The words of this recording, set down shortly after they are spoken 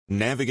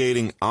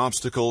Navigating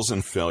obstacles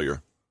and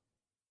failure.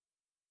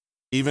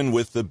 Even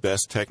with the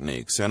best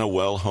techniques and a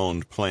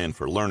well-honed plan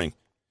for learning,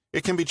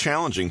 it can be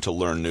challenging to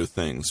learn new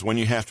things when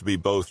you have to be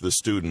both the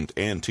student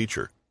and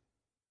teacher.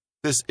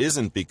 This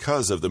isn't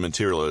because of the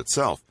material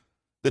itself.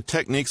 The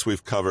techniques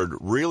we've covered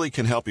really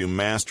can help you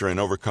master and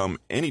overcome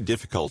any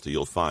difficulty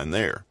you'll find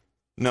there.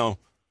 No,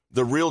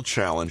 the real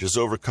challenge is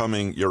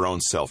overcoming your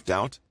own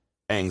self-doubt,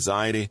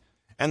 anxiety,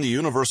 and the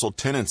universal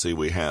tendency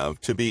we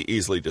have to be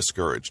easily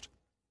discouraged.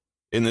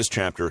 In this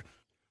chapter,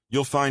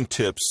 you'll find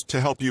tips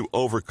to help you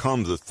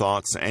overcome the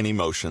thoughts and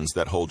emotions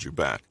that hold you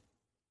back.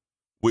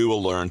 We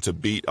will learn to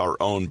beat our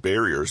own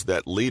barriers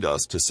that lead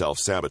us to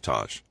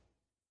self-sabotage.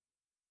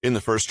 In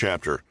the first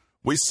chapter,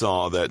 we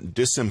saw that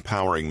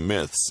disempowering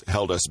myths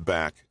held us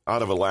back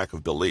out of a lack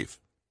of belief.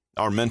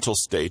 Our mental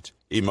state,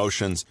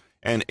 emotions,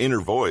 and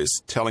inner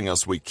voice telling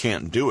us we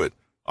can't do it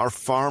are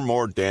far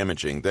more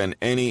damaging than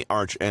any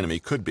archenemy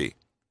could be.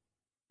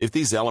 If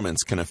these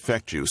elements can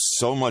affect you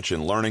so much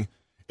in learning,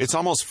 it's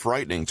almost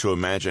frightening to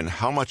imagine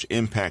how much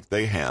impact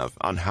they have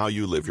on how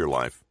you live your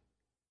life.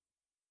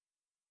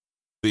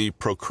 The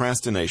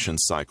procrastination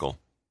cycle.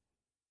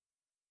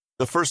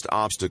 The first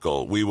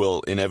obstacle we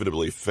will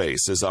inevitably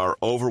face is our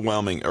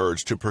overwhelming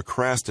urge to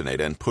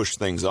procrastinate and push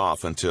things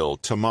off until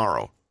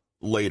tomorrow,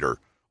 later,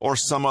 or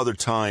some other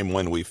time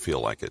when we feel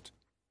like it.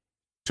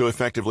 To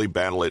effectively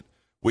battle it,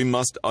 we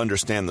must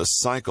understand the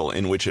cycle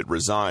in which it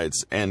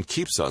resides and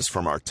keeps us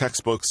from our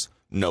textbooks,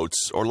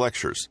 notes, or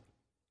lectures.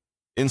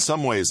 In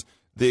some ways,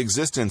 the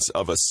existence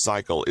of a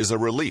cycle is a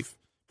relief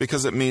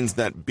because it means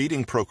that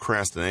beating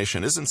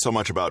procrastination isn't so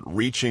much about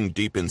reaching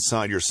deep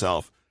inside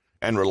yourself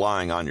and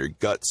relying on your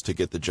guts to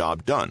get the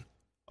job done,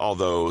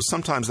 although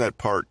sometimes that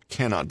part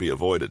cannot be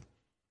avoided.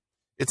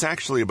 It's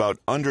actually about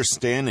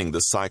understanding the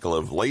cycle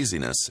of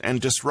laziness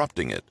and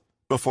disrupting it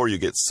before you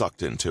get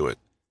sucked into it.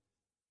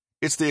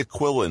 It's the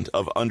equivalent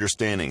of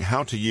understanding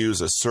how to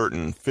use a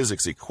certain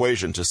physics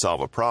equation to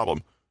solve a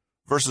problem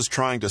versus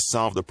trying to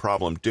solve the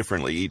problem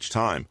differently each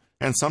time,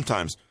 and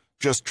sometimes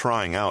just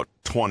trying out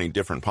 20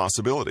 different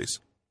possibilities.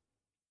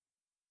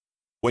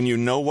 When you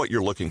know what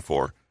you're looking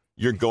for,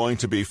 you're going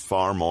to be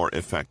far more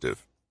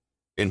effective.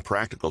 In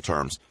practical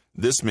terms,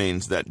 this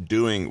means that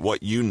doing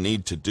what you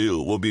need to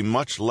do will be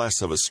much less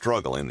of a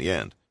struggle in the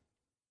end.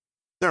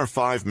 There are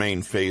 5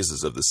 main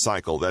phases of the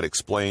cycle that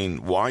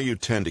explain why you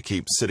tend to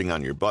keep sitting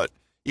on your butt,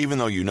 even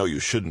though you know you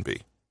shouldn't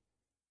be.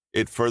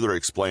 It further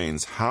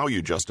explains how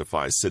you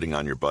justify sitting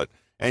on your butt,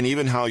 and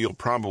even how you'll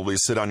probably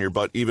sit on your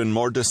butt even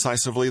more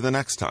decisively the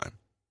next time.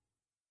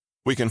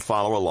 We can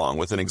follow along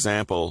with an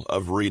example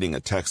of reading a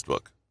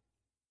textbook.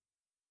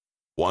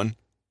 1.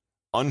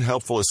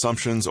 Unhelpful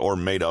assumptions or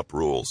made-up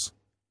rules.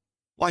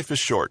 Life is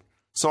short,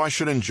 so I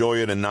should enjoy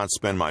it and not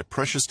spend my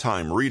precious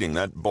time reading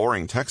that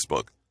boring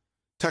textbook.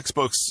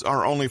 Textbooks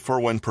are only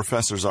for when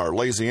professors are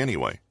lazy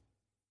anyway.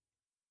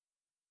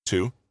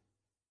 2.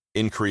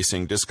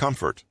 Increasing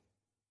discomfort.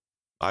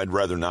 I'd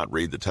rather not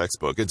read the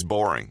textbook. It's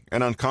boring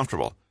and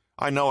uncomfortable.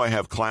 I know I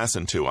have class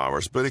in 2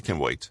 hours, but it can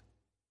wait.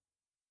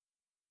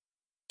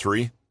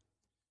 3.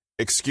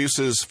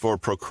 Excuses for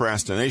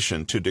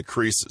procrastination to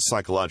decrease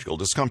psychological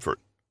discomfort.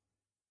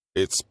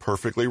 It's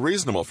perfectly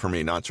reasonable for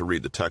me not to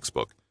read the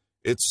textbook.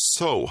 It's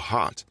so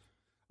hot.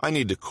 I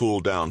need to cool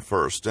down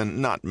first and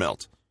not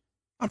melt.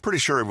 I'm pretty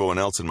sure everyone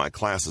else in my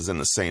class is in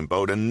the same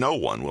boat and no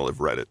one will have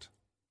read it.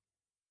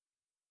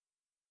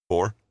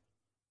 4.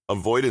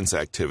 Avoidance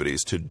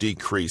activities to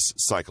decrease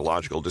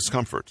psychological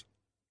discomfort.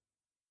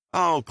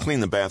 I'll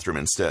clean the bathroom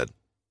instead.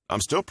 I'm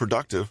still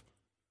productive.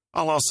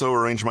 I'll also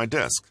arrange my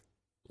desk.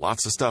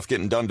 Lots of stuff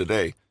getting done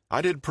today.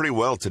 I did pretty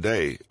well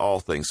today,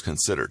 all things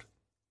considered.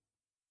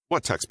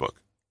 What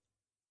textbook?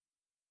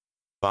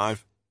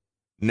 5.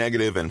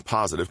 Negative and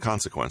positive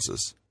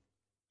consequences.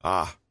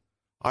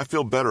 I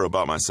feel better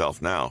about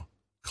myself now.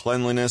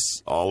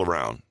 Cleanliness all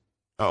around.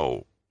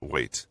 Oh,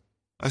 wait.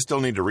 I still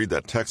need to read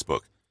that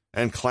textbook.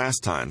 And class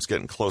time's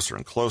getting closer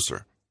and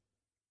closer.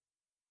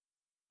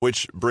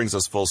 Which brings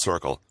us full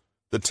circle.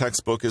 The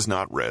textbook is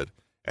not read,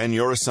 and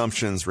your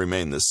assumptions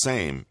remain the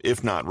same,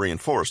 if not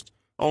reinforced,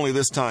 only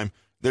this time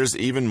there's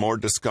even more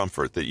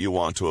discomfort that you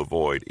want to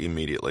avoid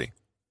immediately.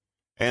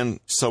 And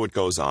so it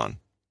goes on.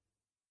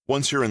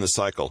 Once you're in the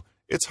cycle,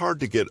 it's hard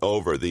to get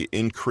over the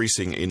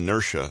increasing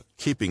inertia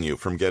keeping you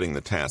from getting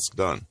the task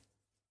done.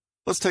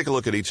 Let's take a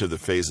look at each of the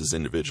phases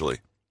individually.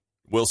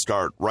 We'll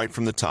start right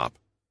from the top.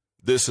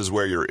 This is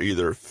where you're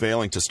either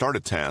failing to start a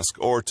task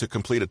or to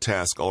complete a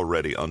task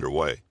already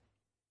underway.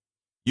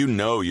 You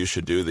know you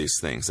should do these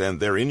things,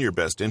 and they're in your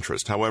best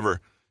interest. However,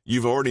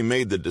 you've already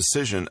made the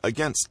decision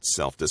against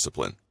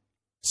self-discipline.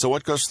 So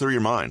what goes through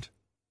your mind?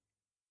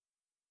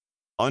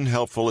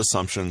 Unhelpful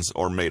assumptions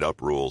or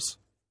made-up rules.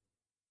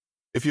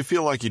 If you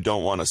feel like you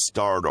don't want to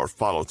start or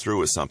follow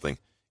through with something,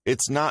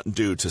 it's not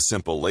due to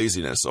simple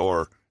laziness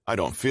or, I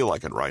don't feel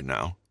like it right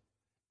now.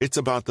 It's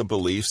about the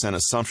beliefs and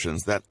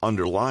assumptions that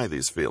underlie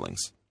these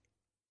feelings.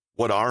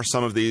 What are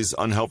some of these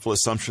unhelpful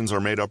assumptions or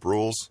made-up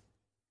rules?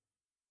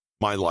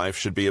 My life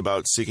should be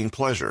about seeking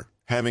pleasure,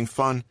 having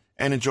fun,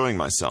 and enjoying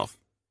myself.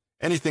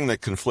 Anything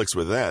that conflicts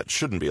with that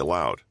shouldn't be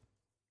allowed.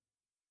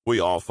 We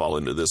all fall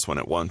into this one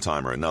at one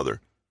time or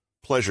another.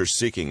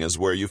 Pleasure-seeking is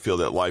where you feel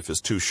that life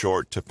is too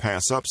short to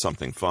pass up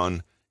something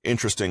fun,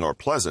 interesting, or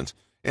pleasant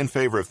in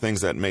favor of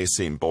things that may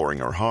seem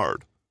boring or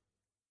hard.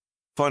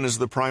 Fun is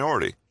the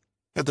priority.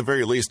 At the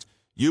very least,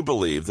 you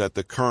believe that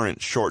the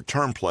current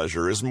short-term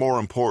pleasure is more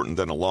important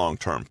than a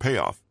long-term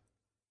payoff.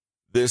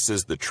 This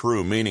is the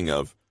true meaning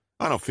of,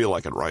 I don't feel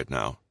like it right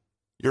now.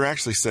 You're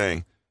actually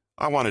saying,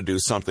 I want to do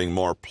something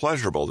more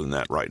pleasurable than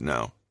that right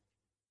now.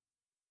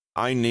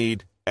 I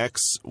need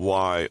X,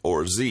 Y,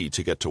 or Z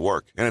to get to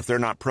work, and if they're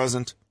not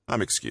present,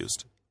 I'm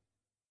excused.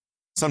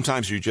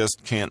 Sometimes you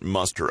just can't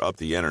muster up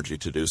the energy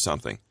to do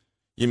something.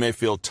 You may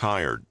feel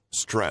tired,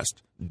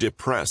 stressed,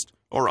 depressed,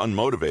 or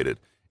unmotivated,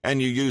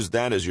 and you use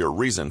that as your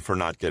reason for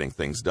not getting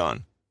things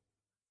done.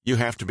 You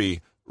have to be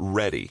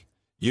ready.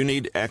 You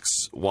need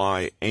X,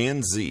 Y,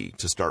 and Z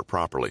to start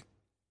properly.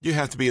 You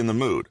have to be in the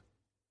mood.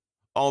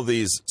 All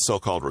these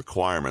so-called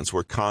requirements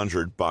were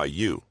conjured by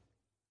you.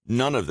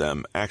 None of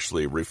them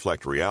actually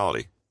reflect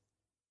reality.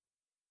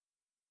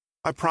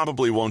 I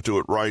probably won't do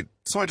it right,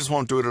 so I just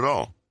won't do it at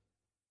all.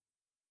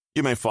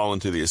 You may fall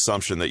into the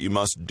assumption that you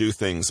must do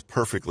things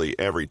perfectly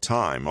every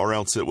time, or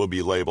else it will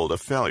be labeled a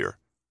failure.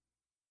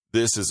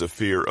 This is a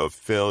fear of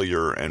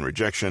failure and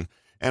rejection,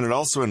 and it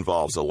also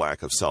involves a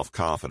lack of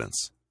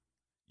self-confidence.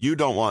 You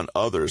don't want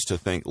others to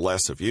think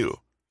less of you.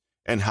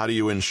 And how do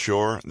you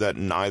ensure that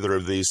neither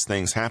of these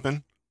things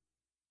happen?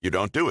 You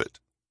don't do it.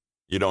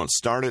 You don't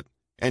start it,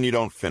 and you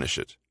don't finish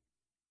it.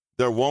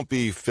 There won't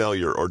be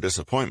failure or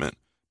disappointment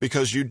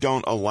because you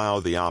don't allow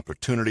the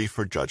opportunity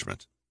for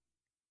judgment.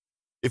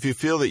 If you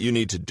feel that you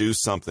need to do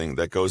something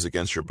that goes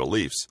against your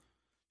beliefs,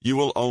 you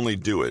will only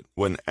do it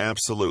when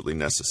absolutely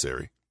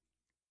necessary.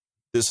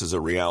 This is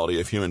a reality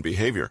of human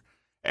behavior,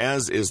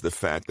 as is the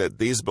fact that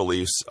these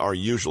beliefs are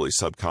usually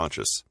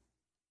subconscious.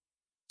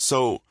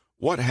 So,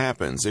 what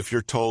happens if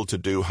you're told to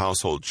do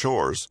household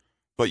chores,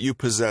 but you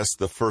possess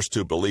the first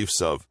two beliefs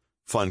of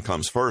fun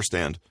comes first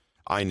and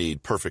I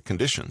need perfect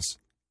conditions?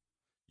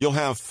 You'll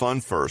have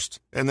fun first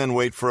and then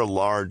wait for a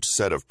large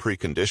set of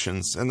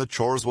preconditions and the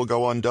chores will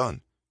go undone.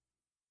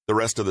 The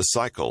rest of the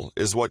cycle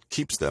is what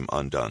keeps them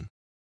undone.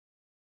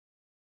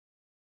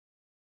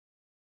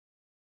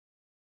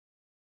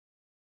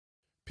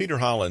 Peter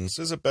Hollins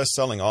is a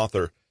best-selling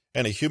author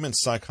and a human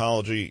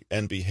psychology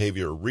and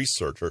behavior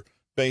researcher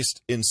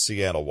based in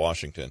Seattle,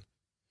 Washington.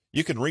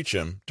 You can reach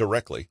him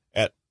directly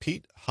at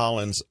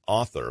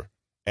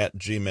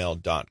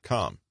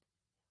petehollinsauthor@gmail.com.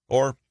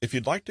 Or if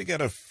you'd like to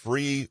get a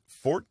free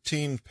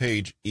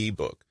 14-page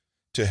ebook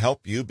to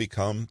help you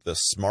become the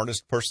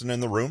smartest person in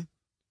the room,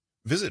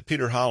 visit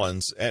Peter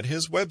Hollins at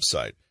his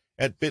website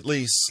at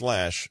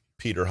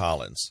bit.ly/Peter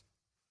Hollins.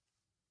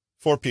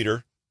 For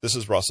Peter, this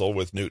is Russell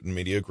with Newton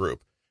Media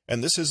Group,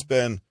 and this has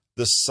been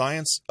the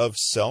Science of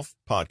Self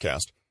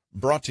podcast,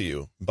 brought to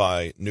you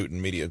by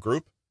Newton Media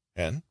Group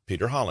and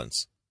Peter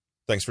Hollins.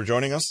 Thanks for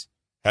joining us.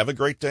 Have a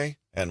great day,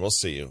 and we'll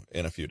see you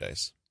in a few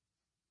days.